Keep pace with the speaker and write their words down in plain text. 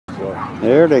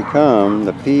There they come,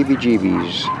 the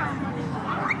PBGVs.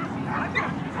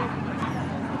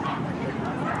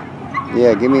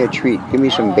 Yeah, give me a treat. Give me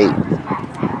some bait.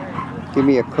 Give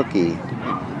me a cookie.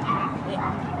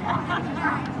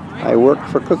 I work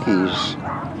for cookies.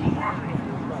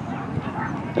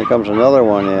 There comes another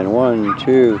one in. 1,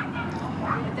 2.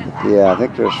 Yeah, I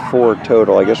think there's 4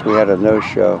 total. I guess we had a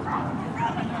no-show.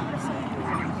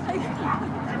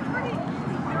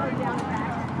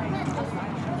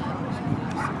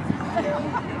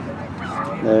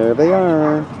 There they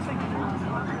are.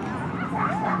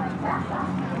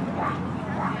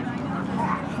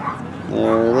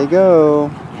 There they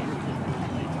go.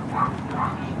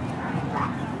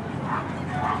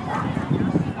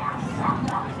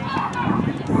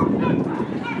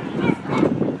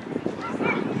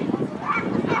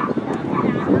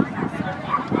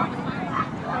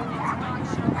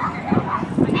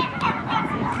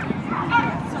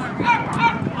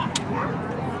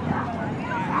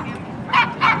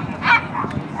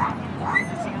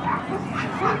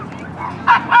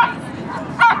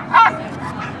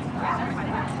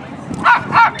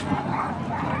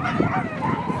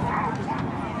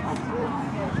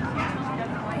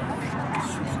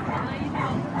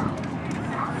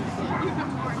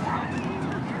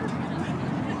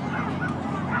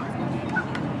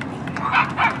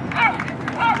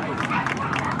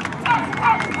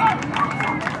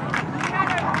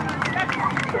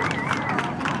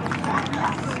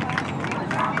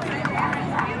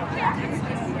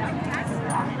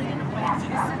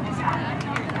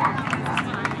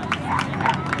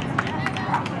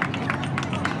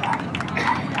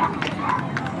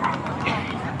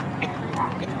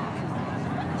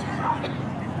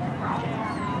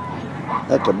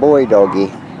 That's a boy doggy.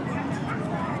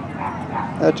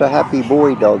 That's a happy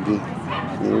boy doggy.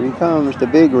 Here he comes, the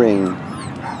big ring.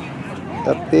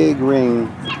 The big ring.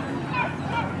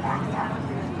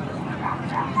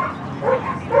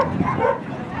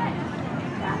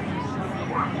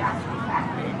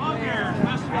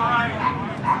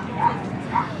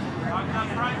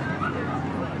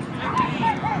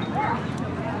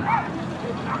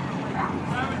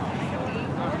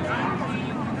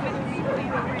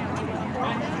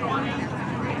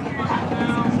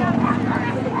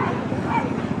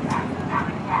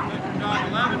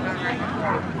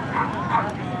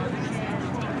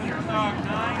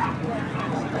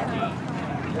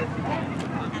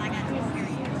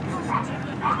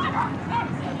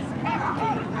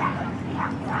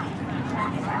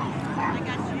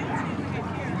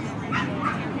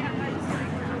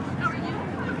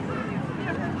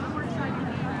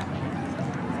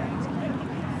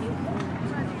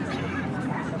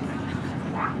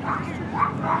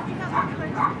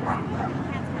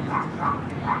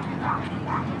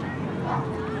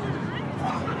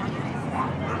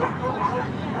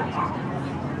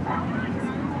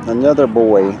 Another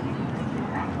boy.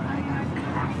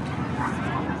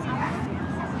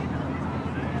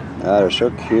 Ah, they're so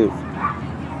cute.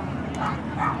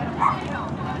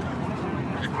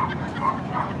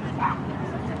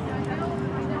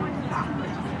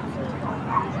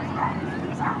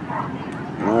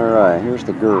 Alright, here's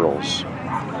the girls.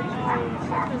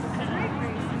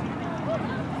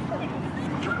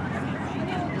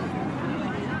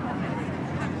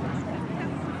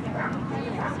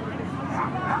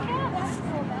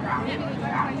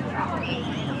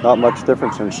 Not much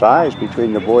difference in size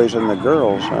between the boys and the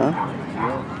girls, huh?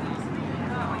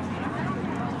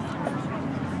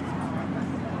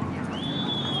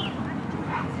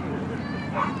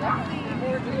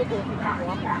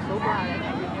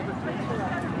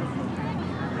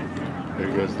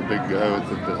 There goes the big guy with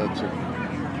the Dodger.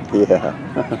 Yeah.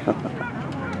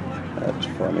 That's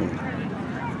funny.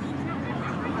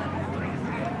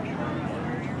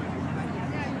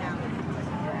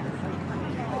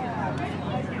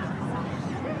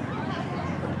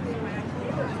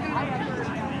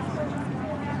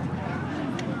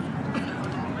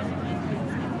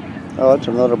 Oh, that's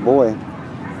another boy.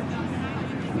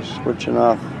 He's switching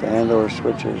off the and/or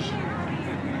switches.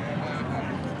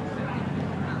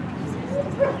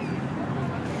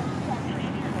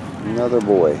 Another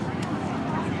boy.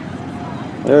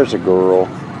 There's a girl.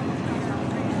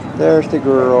 There's the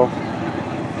girl.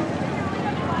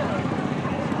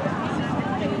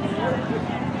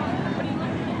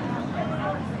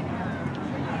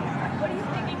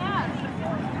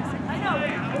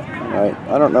 Right.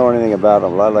 I don't know anything about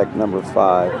them, but I like number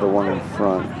 5, the one in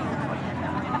front.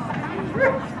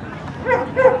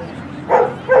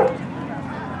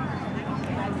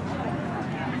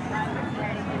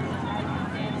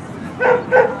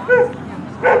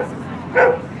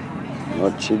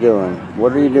 What she doing?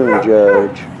 What are you doing,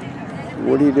 Judge?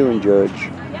 What are you doing, Judge?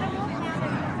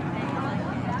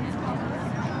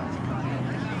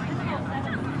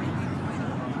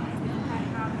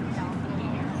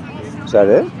 Is that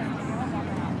it?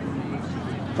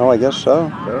 Oh, I guess so.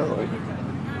 Apparently.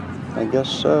 I guess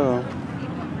so.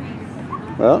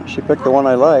 Well, she picked the one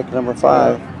I like, number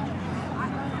 5. Yeah.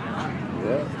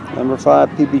 Number 5,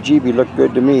 PBGV looked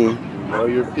good to me. You know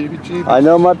your PBGV. I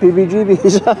know my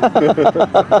PBGVs.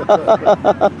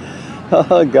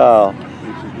 Oh, God.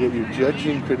 You should get your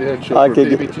judging credential I for could.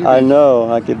 PBGV. I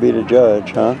know. I could be the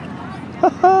judge, huh?